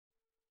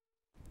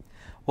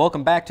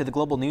Welcome back to the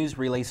Global News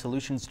Relay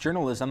Solutions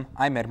Journalism.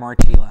 I'm Ed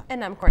Martila.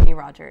 And I'm Courtney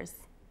Rogers.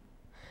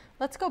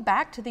 Let's go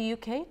back to the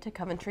UK to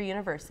Coventry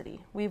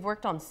University. We've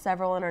worked on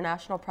several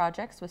international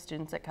projects with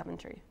students at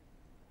Coventry.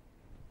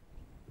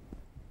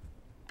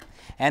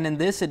 And in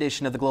this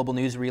edition of the Global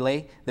News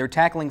Relay, they're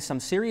tackling some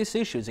serious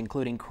issues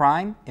including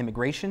crime,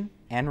 immigration,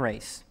 and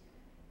race.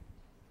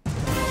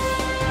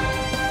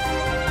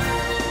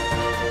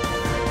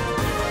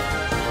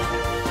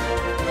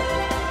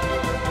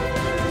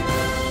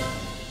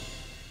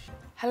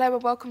 Hello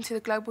and welcome to the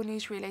Global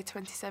News Relay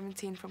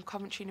 2017 from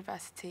Coventry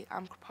University.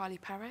 I'm Kripali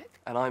Parekh.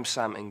 And I'm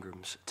Sam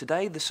Ingrams.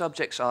 Today the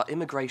subjects are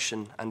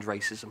immigration and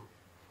racism.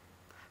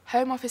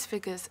 Home Office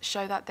figures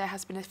show that there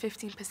has been a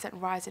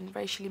 15% rise in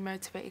racially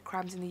motivated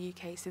crimes in the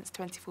UK since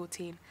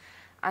 2014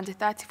 and a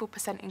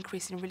 34%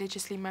 increase in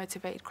religiously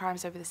motivated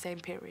crimes over the same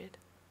period.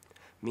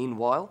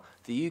 Meanwhile,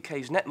 the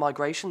UK's net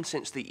migration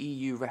since the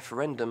EU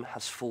referendum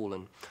has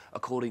fallen.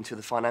 According to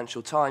the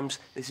Financial Times,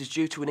 this is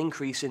due to an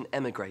increase in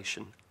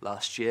emigration.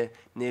 Last year,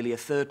 nearly a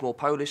third more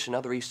Polish and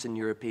other Eastern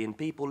European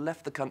people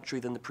left the country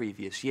than the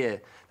previous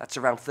year. That's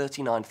around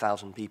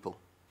 39,000 people.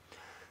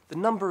 The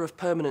number of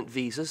permanent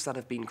visas that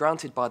have been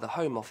granted by the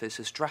Home Office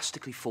has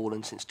drastically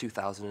fallen since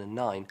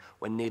 2009,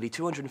 when nearly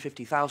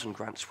 250,000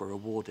 grants were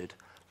awarded.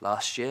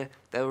 Last year,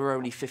 there were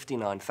only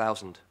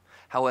 59,000.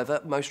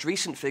 However, most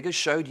recent figures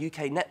showed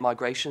UK net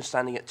migration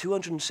standing at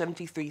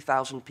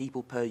 273,000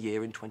 people per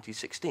year in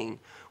 2016,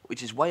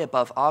 which is way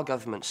above our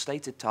government's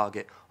stated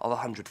target of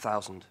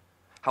 100,000.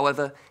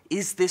 However,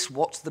 is this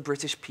what the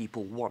British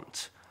people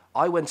want?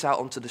 I went out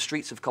onto the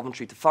streets of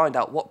Coventry to find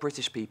out what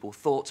British people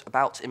thought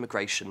about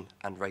immigration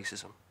and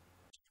racism.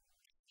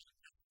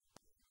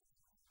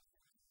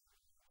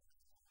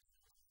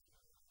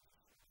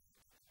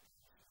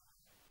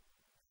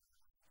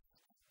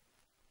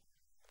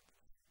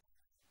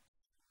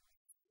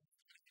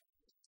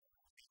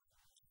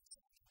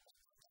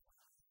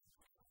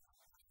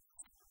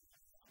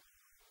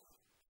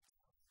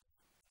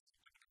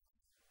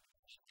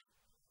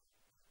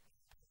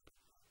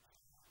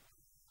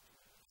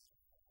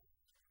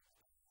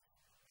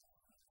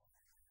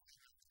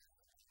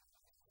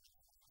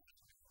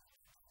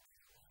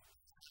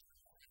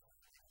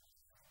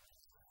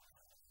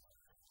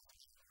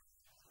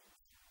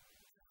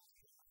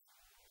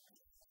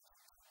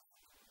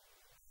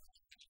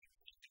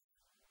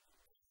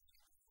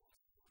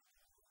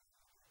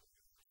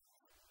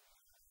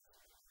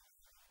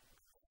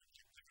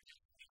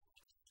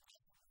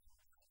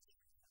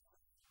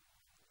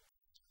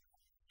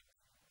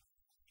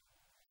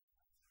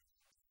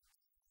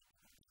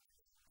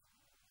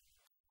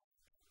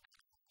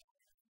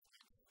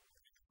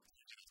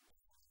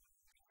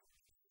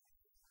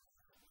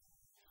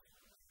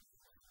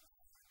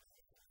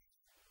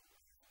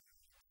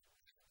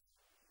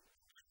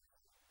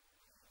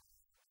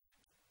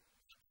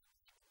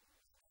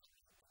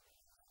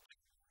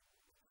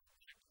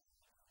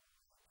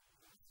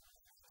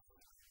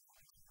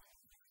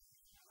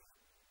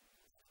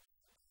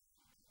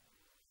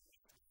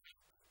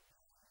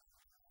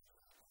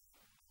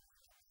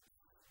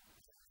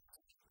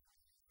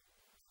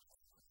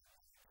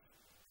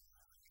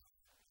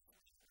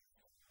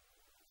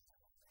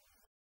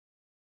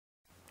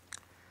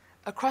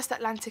 Across the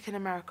Atlantic in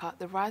America,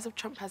 the rise of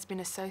Trump has been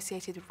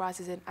associated with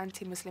rises in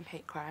anti-Muslim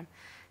hate crime.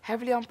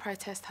 Heavily armed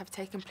protests have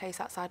taken place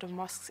outside of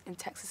mosques in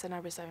Texas and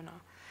Arizona,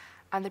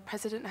 and the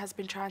president has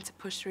been trying to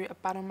push through a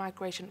ban on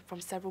migration from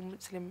several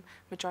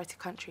Muslim-majority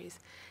countries.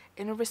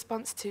 In a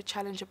response to a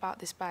challenge about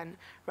this ban,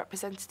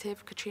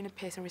 Representative Katrina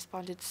Pearson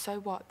responded,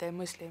 "So what, they're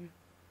Muslim."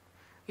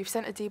 We've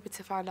sent Adiba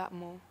to find out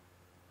more.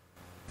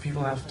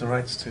 People have the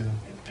rights to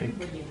pick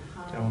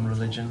their own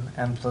religion,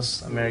 and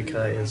plus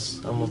America is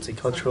a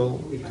multicultural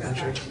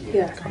country,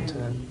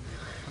 continent.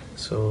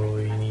 So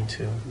you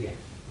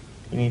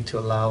need to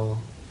allow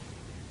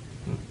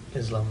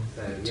Islam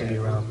to be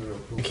around.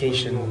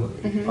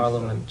 Education,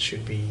 Parliament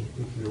should be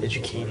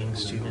educating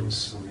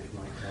students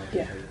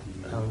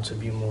to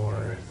be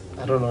more,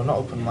 I don't know, not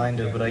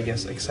open-minded, but I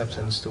guess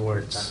acceptance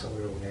towards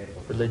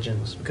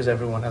religions, because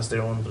everyone has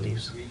their own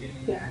beliefs.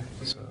 So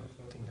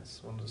I think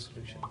that's one of the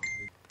solutions.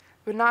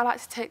 We'd now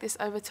like to take this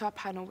over to our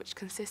panel, which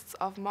consists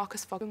of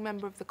Marcus Fogg,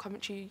 member of the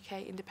Coventry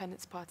UK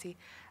Independence Party,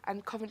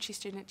 and Coventry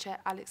Student Chair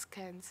Alex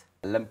Cairns.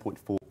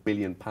 £11.4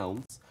 billion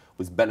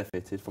was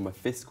benefited from a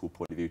fiscal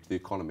point of view to the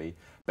economy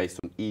based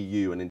on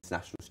EU and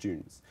international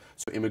students.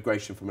 So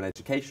immigration from an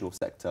educational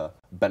sector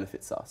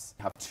benefits us.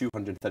 We have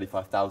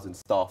 235,000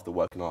 staff that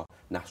work in our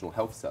National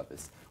Health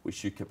Service,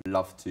 which you could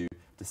love to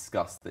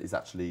discuss, that is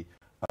actually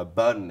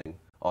burdening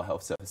our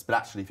health service. But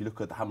actually, if you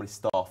look at how many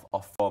staff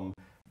are from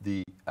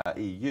the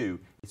EU,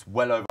 it's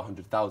well over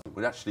 100,000,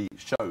 which actually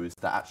shows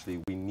that actually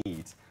we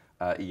need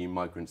EU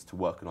migrants to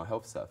work in our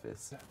health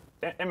service.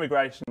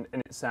 Immigration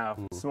in itself,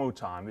 small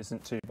time,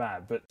 isn't too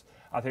bad, but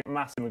I think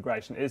mass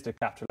immigration is the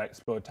capital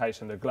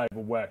exploitation of the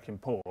global working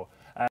poor.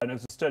 And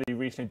there's a study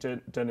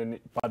recently done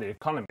by The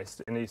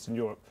Economist in Eastern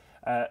Europe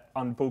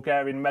on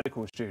Bulgarian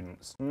medical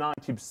students.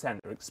 90%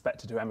 are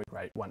expected to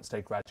emigrate once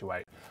they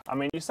graduate. I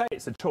mean, you say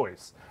it's a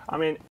choice. I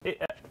mean,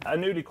 a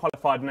newly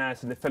qualified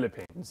nurse in the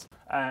Philippines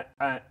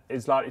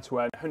is likely to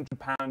earn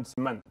 £100 a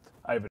month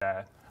over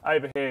there.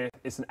 Over here,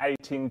 it's an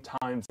 18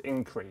 times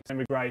increase.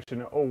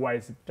 Immigration are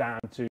always down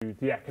to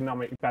the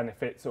economic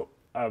benefits of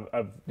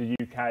the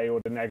UK or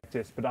the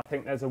negatives, but I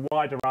think there's a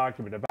wider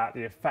argument about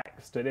the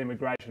effects that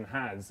immigration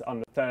has on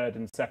the third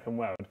and second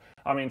world.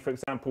 I mean, for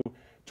example,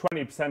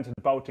 20% of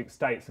the Baltic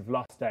states have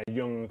lost their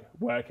young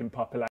working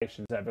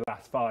populations over the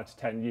last 5 to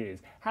 10 years.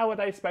 How are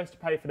they supposed to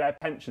pay for their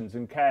pensions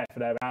and care for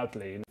their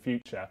elderly in the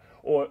future?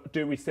 Or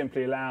do we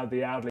simply allow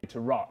the elderly to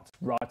rot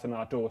right on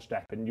our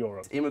doorstep in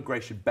Europe?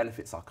 Immigration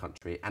benefits our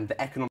country, and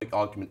the economic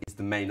argument is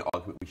the main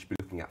argument we should be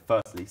looking at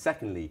firstly.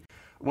 Secondly,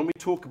 when we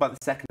talk about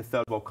the second and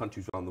third world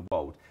countries around the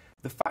world,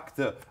 the fact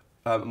that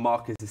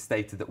Marcus has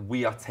stated that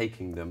we are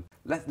taking them.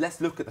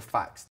 Let's look at the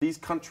facts. These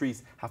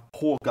countries have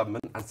poor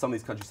government and some of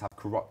these countries have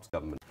corrupt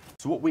government.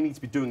 So what we need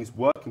to be doing is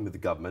working with the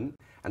government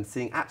and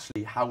seeing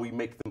actually how we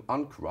make them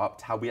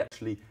uncorrupt, how we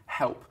actually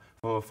help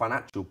from a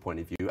financial point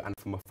of view and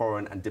from a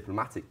foreign and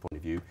diplomatic point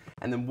of view.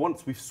 And then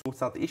once we've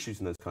sorted out the issues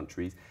in those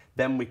countries,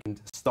 then we can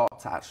start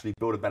to actually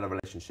build a better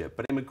relationship.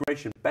 But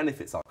immigration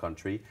benefits our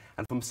country,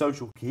 and from a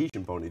social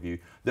cohesion point of view,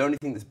 the only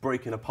thing that's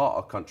breaking apart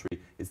our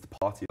country is the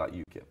party like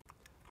UKIP.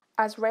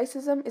 As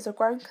racism is a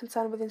growing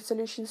concern within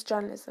solutions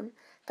journalism,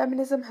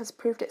 feminism has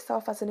proved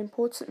itself as an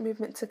important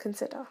movement to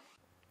consider.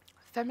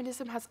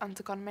 Feminism has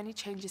undergone many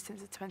changes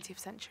since the 20th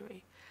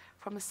century.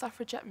 From the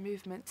suffragette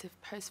movement to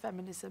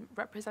post-feminism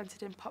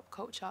represented in pop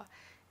culture,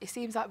 it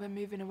seems like we're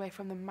moving away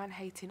from the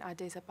man-hating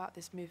ideas about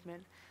this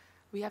movement.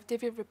 We have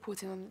Divya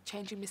reporting on the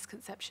changing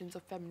misconceptions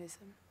of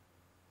feminism.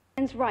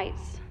 Women's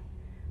rights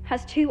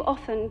has too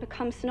often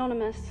become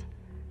synonymous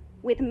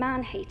with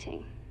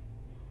man-hating.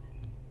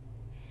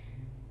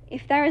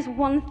 If there is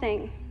one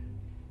thing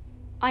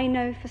I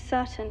know for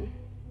certain,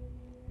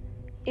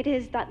 it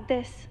is that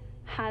this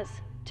has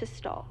to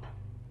stop.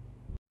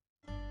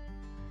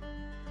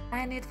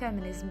 I need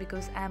feminism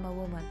because I'm a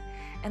woman,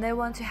 and I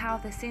want to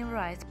have the same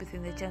rights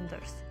between the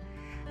genders.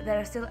 There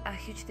is still a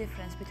huge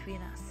difference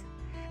between us.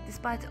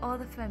 Despite all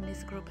the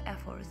feminist group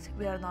efforts,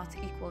 we are not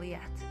equal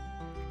yet.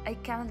 I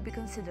cannot be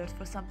considered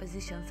for some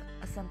positions,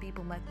 as some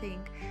people might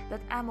think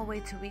that I'm way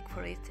too weak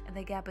for it, and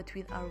the gap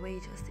between our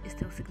wages is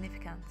still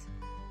significant.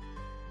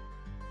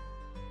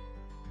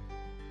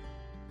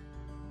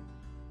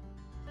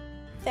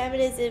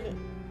 Feminism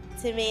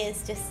to me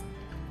is just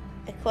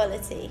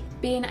equality.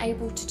 Being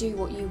able to do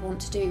what you want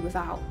to do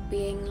without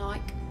being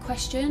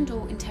questioned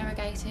or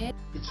interrogated.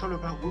 It's all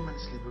about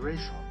women's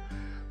liberation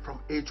from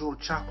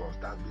age-old shackles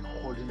that have been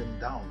holding them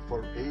down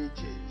for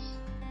ages.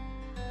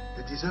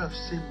 They deserve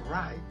same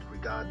right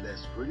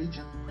regardless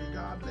religion,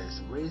 regardless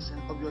race,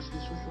 and obviously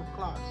social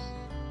class.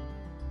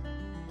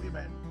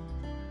 Women,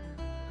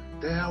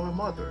 they are our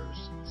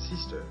mothers,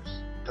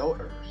 sisters,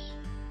 daughters,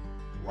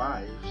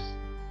 wives,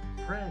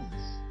 friends.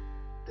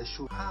 They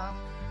should have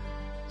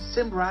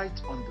same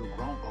right on the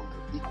ground of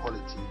the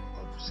equality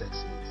of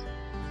sexes.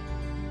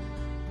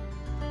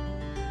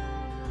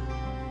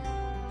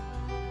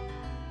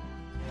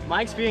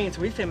 My experience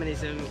with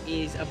feminism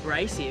is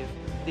abrasive.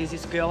 There's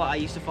this girl I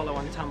used to follow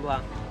on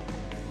Tumblr.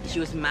 She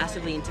was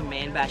massively into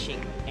man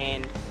bashing,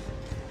 and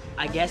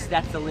I guess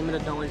that's the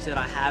limited knowledge that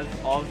I have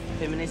of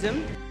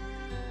feminism.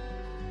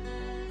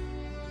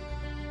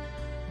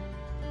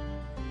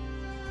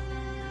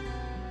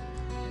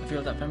 I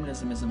feel that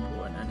feminism is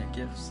important, and it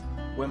gives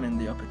women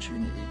the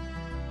opportunity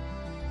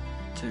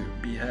to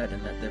be heard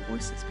and let their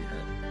voices be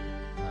heard.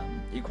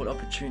 Equal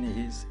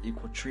opportunities,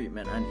 equal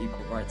treatment and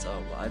equal rights are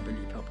what I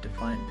believe help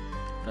define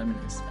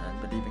feminists,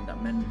 and believing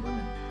that men and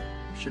women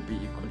should be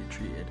equally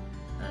treated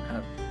and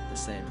have the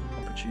same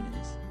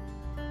opportunities.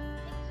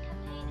 This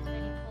campaign is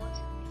really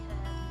important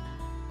because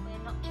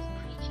we're not just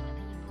preaching to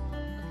people,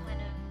 we're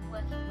kind of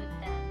working with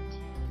them to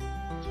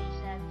change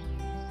their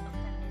views of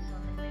feminism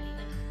and really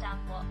understand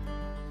what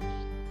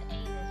the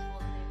aim is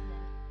for the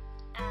movement.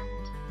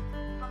 And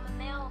from a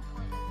male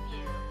point of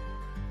view,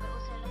 we're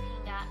also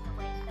looking at the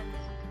ways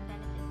feminism can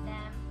benefit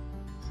them,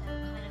 so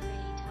kind of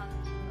really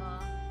targeting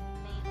our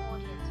main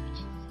audience,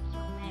 which is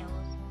young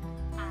males,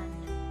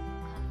 and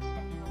kind of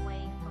stepping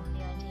away from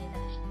the idea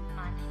that it's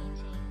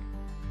man-hating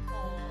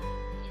or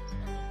it's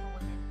only for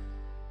women.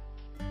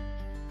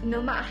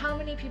 No matter how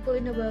many people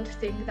in the world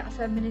think that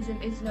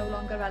feminism is no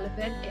longer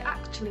relevant, it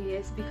actually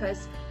is,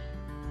 because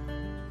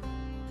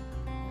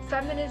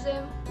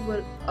feminism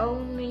will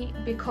only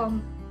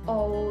become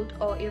old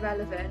or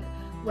irrelevant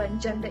when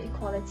gender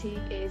equality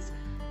is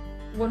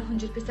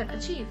 100%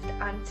 achieved,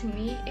 and to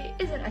me it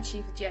isn't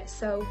achieved yet.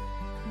 So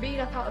being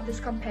a part of this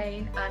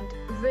campaign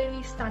and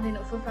really standing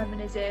up for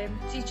feminism,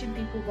 teaching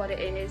people what it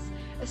is,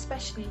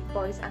 especially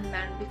boys and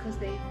men, because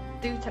they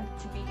do tend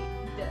to be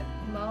the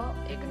more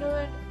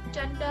ignorant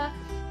gender.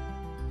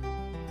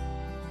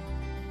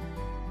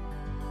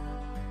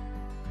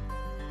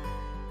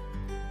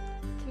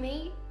 To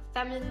me,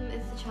 feminism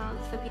is the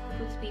chance for people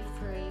to be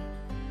free,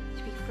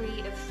 to be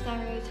free of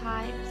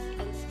stereotypes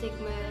and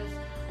stigmas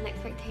and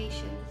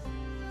expectations.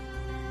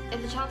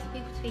 It's a chance for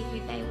people to be who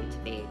they want to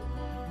be,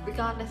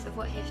 regardless of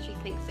what history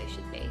thinks they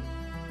should be.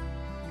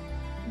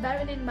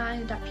 Bearing in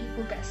mind that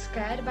people get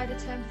scared by the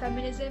term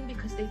feminism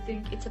because they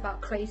think it's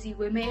about crazy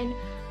women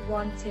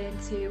wanting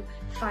to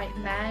fight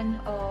men,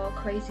 or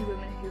crazy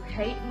women who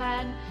hate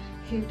men,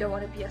 who don't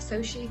want to be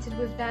associated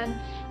with them.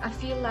 I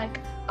feel like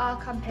our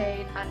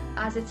campaign, and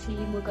as a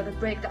team, we're going to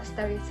break that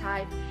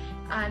stereotype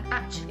and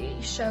actually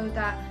show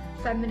that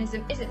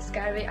feminism isn't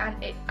scary,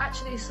 and it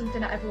actually is something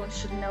that everyone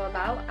should know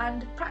about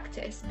and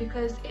practice,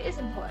 because it is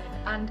important,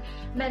 and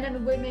men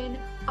and women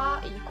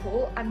are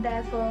equal and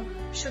therefore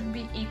should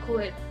be equal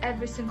in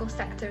every single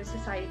sector of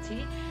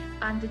society,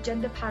 and the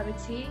gender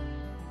parity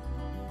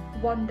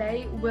one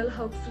day will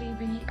hopefully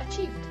be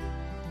achieved.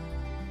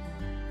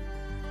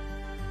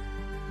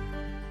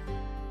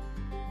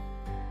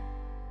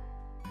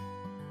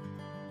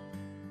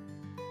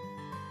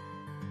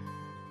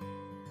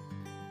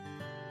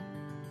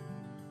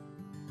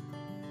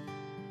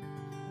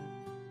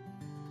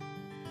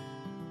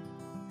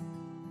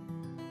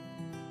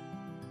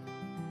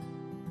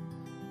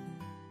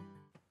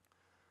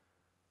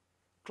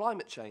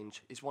 Climate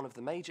change is one of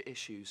the major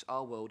issues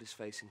our world is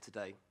facing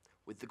today.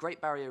 With the Great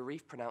Barrier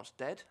Reef pronounced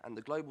dead and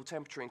the global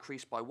temperature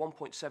increased by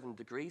 1.7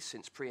 degrees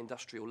since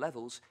pre-industrial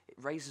levels, it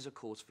raises a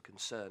cause for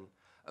concern.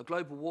 A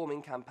global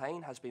warming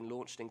campaign has been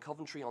launched in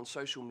Coventry on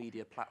social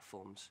media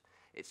platforms.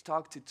 It's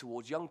targeted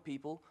towards young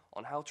people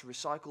on how to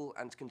recycle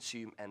and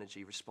consume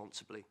energy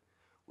responsibly.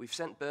 We've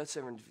sent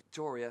Berta and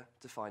Victoria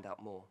to find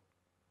out more.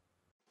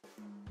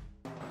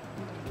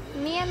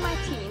 Me and my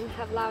team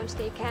have launched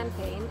a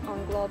campaign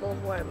on global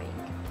warming.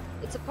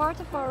 It's a part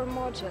of our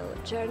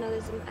module,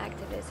 Journalism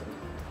Activism.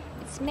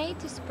 It's made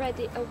to spread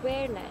the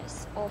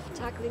awareness of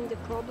tackling the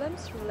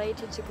problems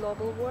related to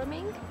global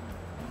warming.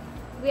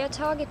 We are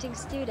targeting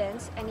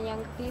students and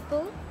young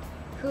people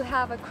who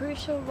have a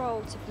crucial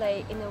role to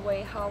play in the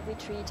way how we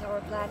treat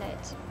our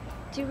planet.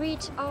 To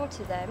reach out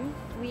to them,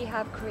 we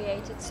have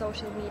created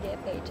social media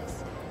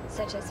pages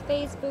such as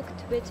Facebook,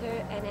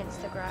 Twitter and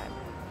Instagram.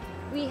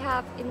 We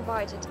have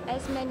invited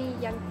as many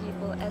young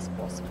people as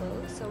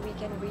possible so we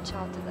can reach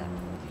out to them.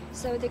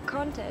 So the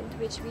content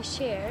which we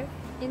share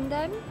in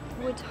them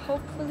would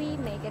hopefully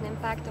make an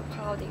impact of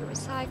how they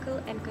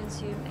recycle and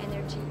consume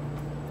energy.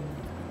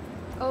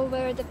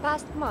 Over the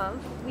past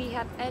month, we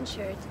have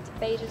ensured the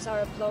pages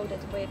are uploaded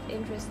with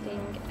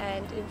interesting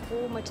and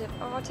informative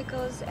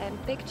articles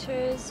and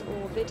pictures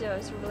or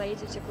videos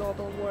related to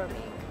global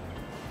warming.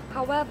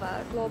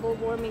 However, global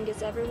warming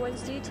is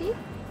everyone's duty.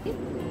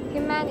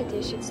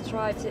 Humanity should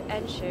strive to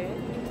ensure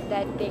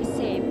that they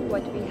save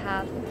what we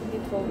have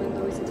before we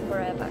lose it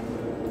forever.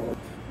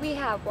 We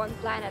have one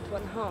planet,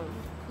 one home.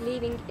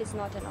 Leaving is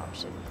not an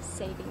option,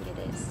 saving it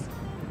is.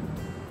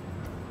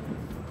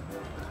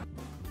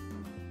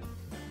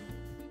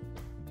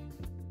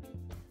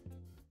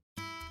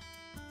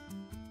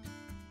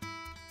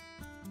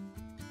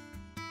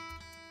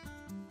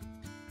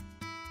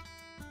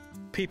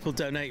 People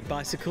donate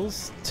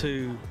bicycles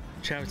to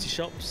charity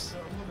shops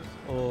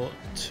or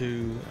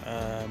to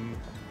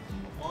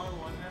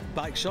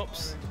bike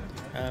shops.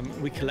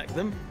 We collect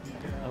them.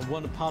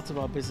 One part of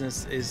our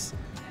business is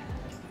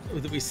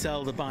that we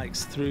sell the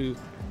bikes through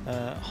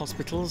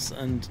hospitals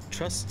and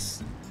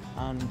trusts,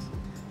 and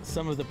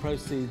some of the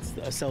proceeds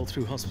that are sold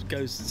through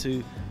goes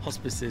to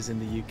hospices in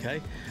the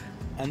UK.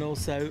 And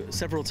also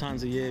several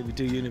times a year we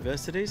do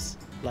universities,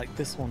 like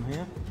this one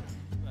here.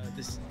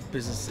 This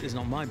business is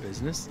not my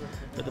business,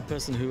 but the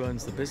person who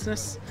owns the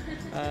business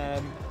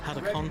had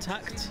a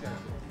contact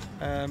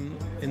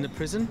in the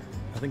prison.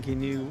 I think he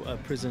knew a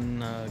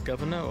prison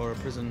governor or a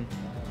prison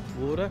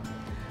warder,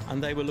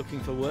 and they were looking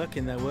for work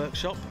in their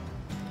workshop,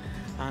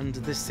 and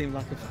this seemed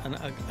like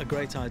a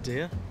great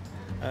idea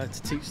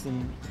to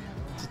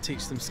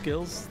teach them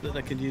skills that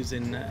they could use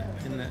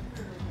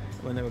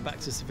when they were back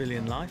to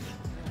civilian life,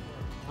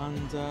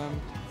 and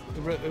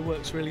it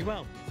works really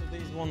well. So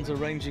these ones are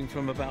ranging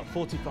from about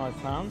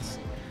 £45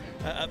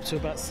 up to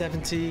about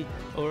 £70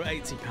 or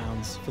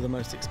 £80 for the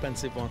most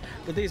expensive one.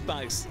 But these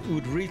bikes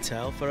would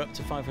retail for up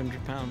to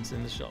 £500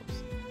 in the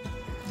shops.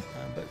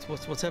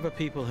 But whatever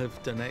people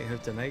have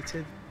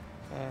donated,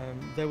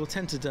 they will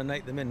tend to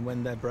donate them in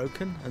when they're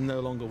broken and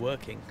no longer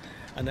working,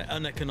 and they're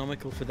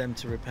uneconomical for them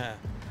to repair.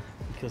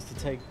 Because to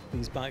take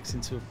these bikes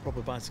into a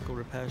proper bicycle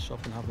repair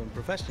shop and have them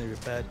professionally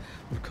repaired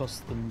would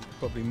cost them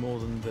probably more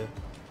than the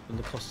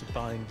cost of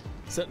buying,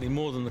 certainly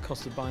more than the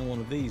cost of buying one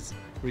of these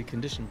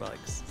reconditioned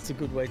bikes. It's a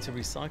good way to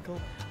recycle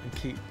and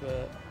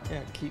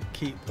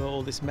keep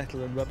all this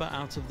metal and rubber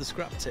out of the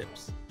scrap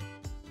tips.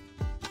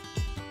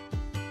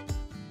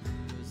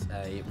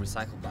 I use a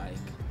recycle bike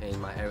in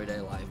my everyday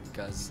life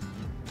because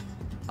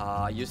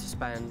I used to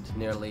spend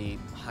nearly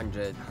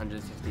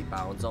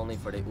 £150 only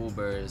for the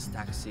Ubers,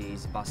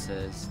 taxis,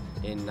 buses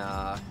in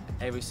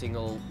every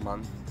single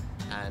month,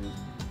 and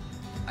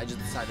I just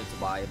decided to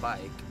buy a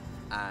bike,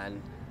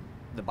 and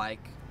the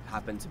bike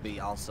happened to be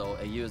also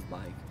a used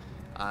bike,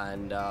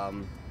 and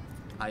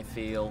I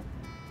feel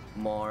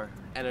more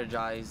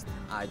energized.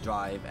 I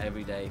drive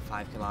every day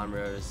 5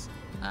 kilometers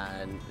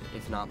and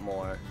if not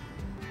more.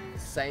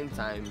 Same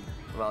time,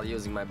 while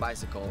using my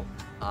bicycle,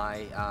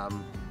 I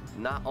am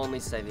not only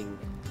saving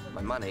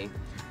my money,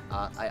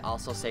 I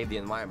also save the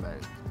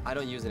environment. I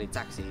don't use any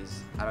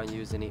taxis, I don't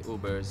use any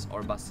Ubers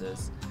or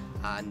buses,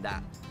 and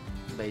that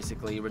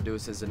basically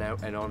reduces an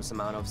enormous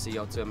amount of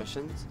CO2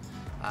 emissions.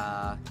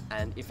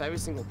 And if every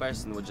single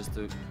person would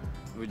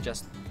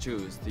just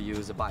choose to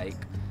use a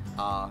bike,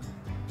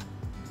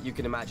 you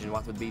can imagine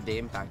what would be the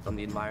impact on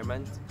the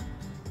environment.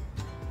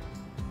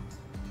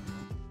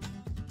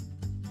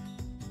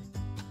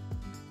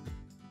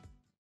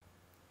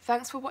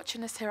 Thanks for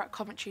watching us here at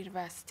Coventry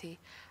University.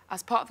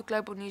 As part of the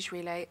Global News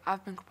Relay,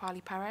 I've been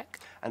Kripali Parekh.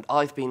 And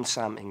I've been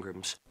Sam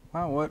Ingrams.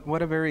 Wow,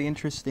 what a very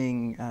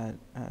interesting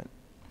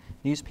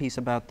news piece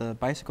about the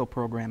bicycle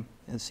program,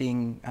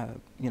 seeing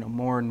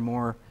more and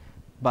more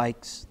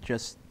bikes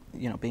just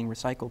being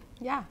recycled.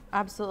 Yeah,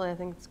 absolutely. I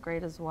think it's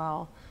great as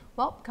well.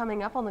 Well,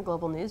 coming up on the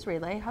Global News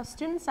Relay, how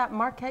students at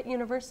Marquette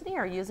University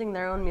are using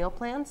their own meal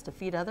plans to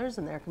feed others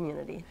in their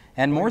community.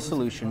 And more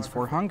solutions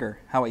for hunger,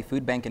 how a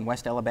food bank in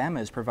West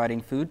Alabama is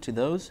providing food to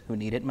those who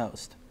need it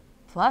most.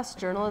 Plus,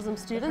 journalism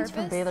students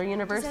from Baylor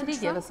University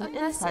give us an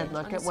inside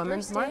look at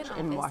Women's March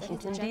in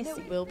Washington,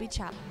 D.C.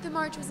 The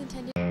march was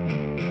intended